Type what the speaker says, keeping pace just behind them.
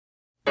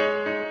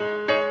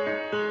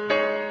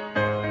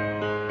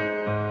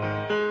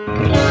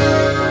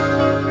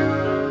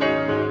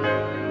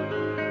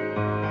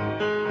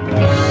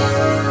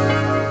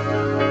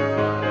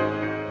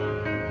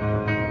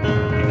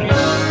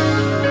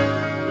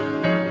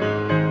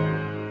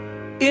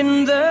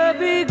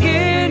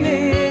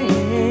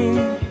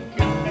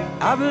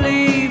I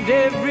believed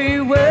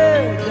every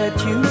word that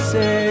you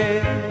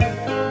said.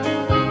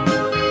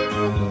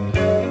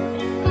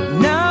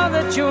 Now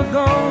that you're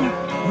gone,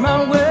 my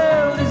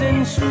world is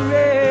in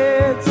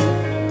shreds.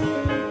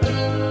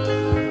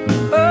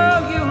 Oh,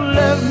 you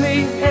loved me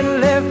and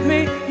left me.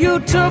 You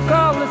took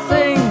all the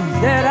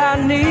things that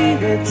I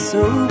needed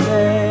so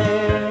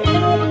bad.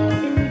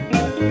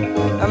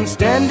 I'm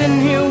standing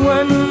here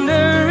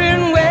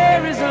wondering,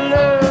 where is the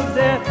love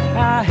that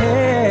I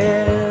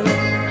had?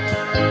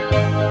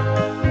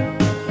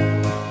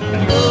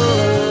 Oh,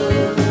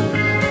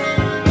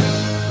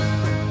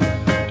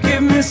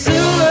 give me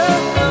silver,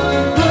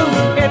 blue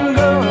and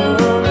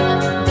gold,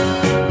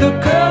 the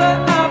color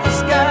of the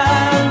sky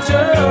and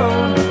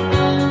gold.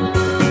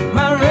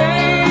 My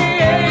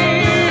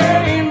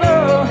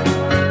rainbow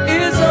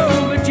is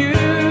overdue.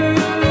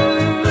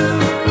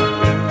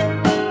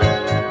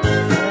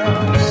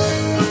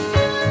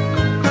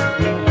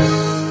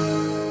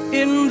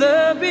 In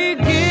the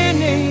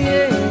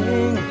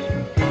beginning,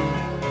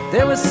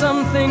 there was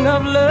something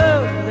of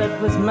love that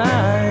was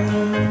mine.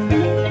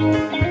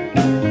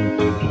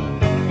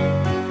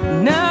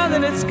 Now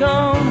that it's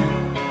gone,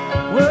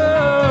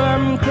 whoa,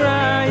 I'm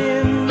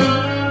crying.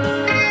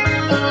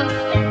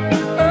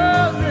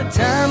 Oh, the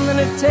time that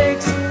it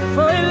takes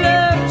for a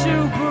love to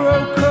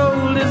grow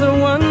cold is a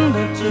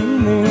wonder to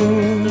me.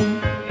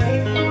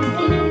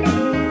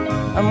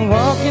 I'm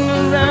walking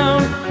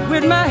around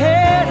with my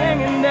head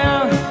hanging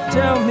down.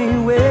 Tell me,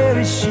 where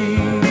is she?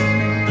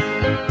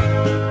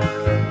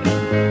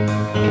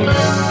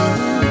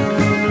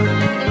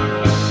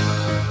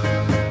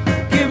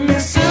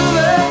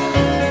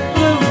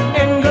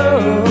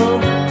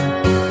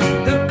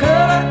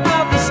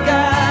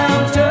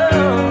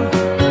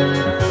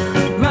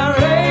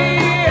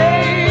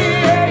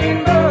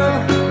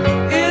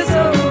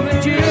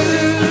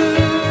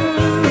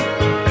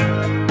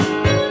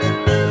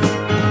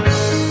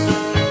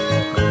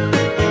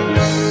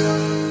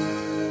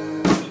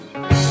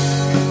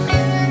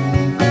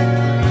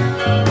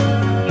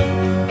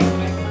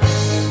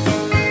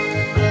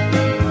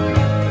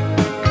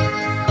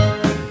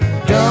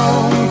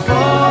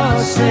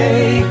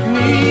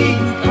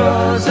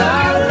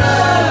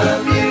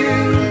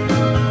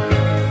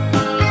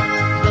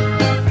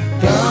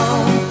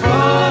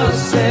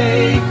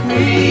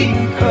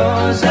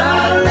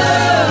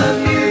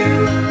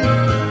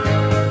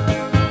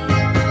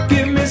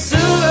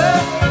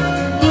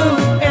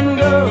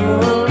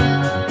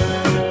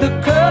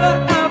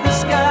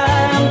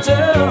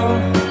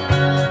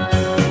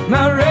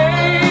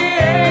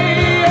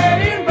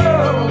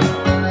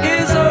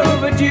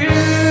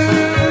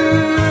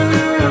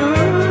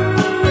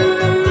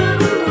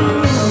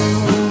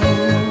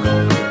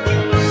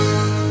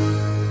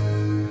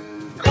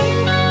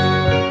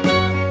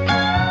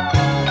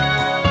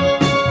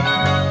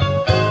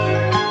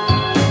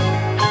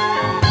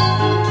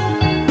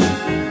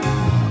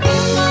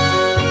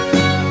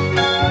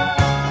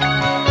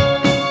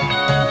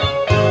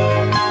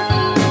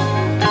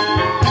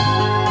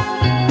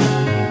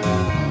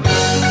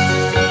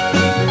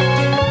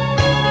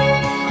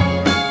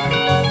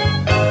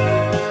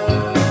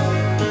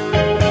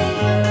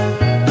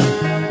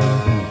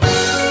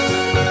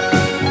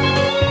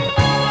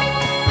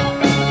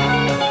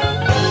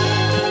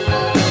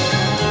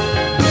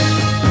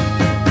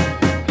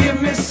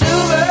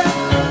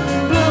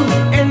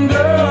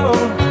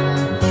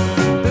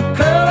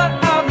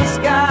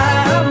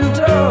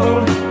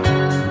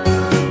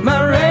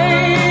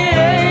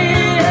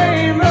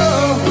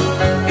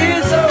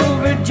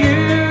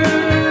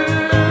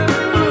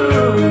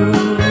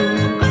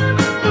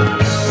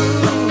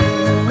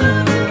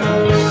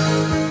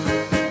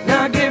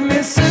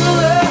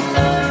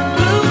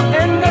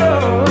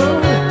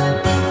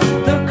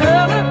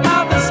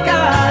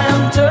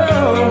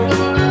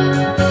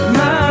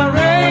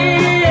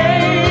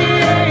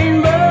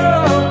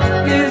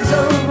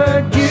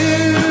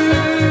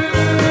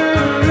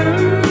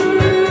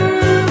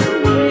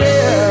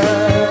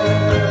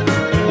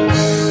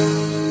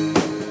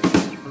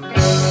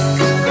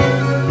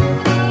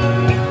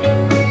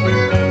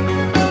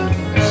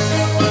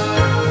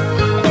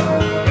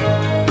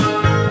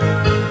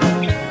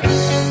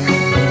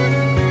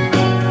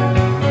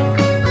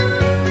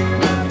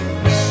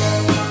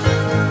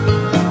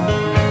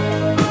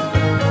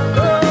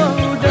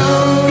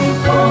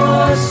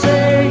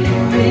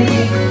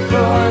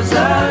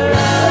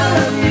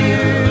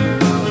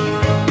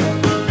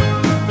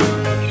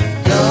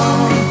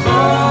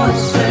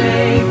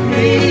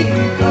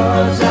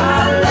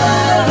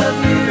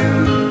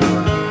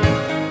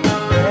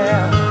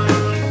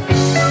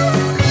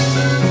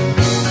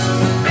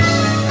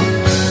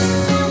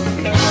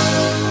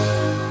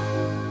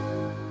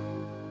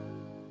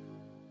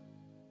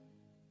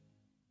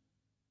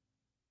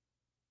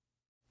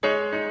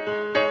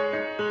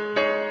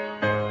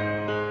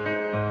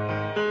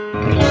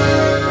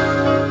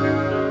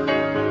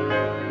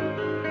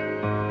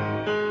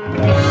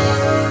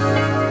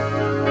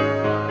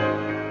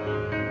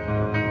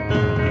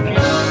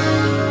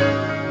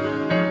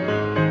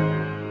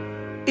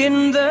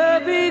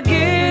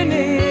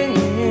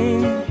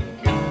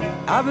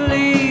 I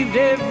believed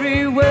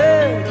every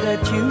word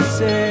that you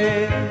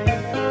said.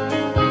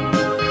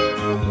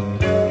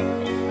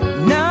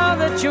 Now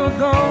that you're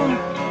gone,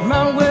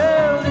 my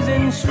world is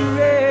in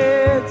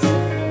shreds.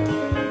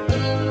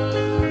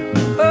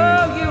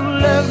 Oh, you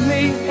loved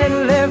me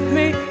and left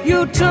me.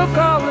 You took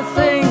all the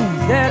things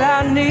that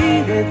I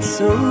needed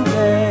so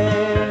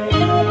bad.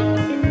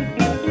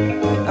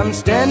 I'm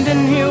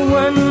standing here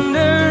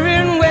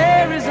wondering,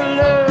 where is the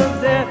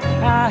love that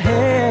I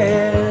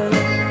had?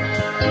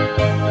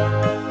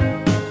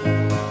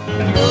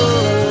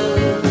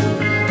 Oh,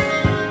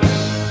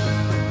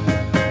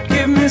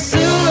 give me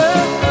silver,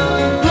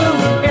 blue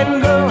and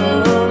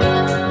gold,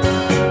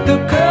 the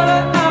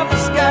color of the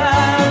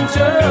sky and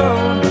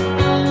stone.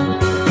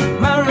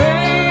 My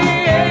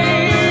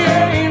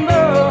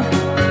rainbow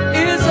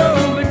is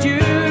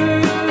overdue.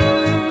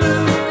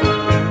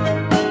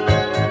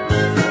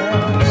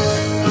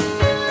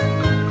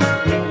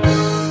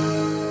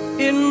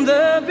 In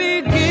the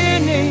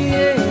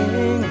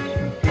beginning,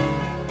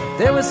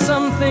 there was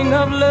something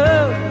of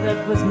love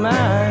that was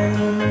mine.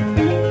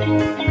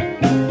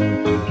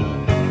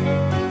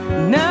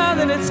 Now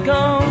that it's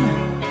gone,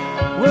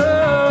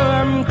 whoa,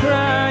 I'm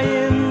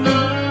crying.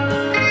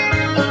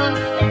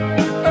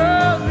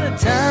 Oh, the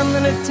time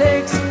that it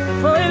takes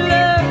for a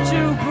love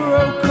to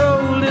grow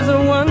cold is a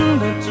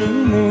wonder to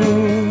me.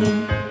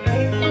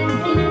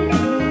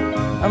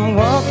 I'm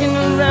walking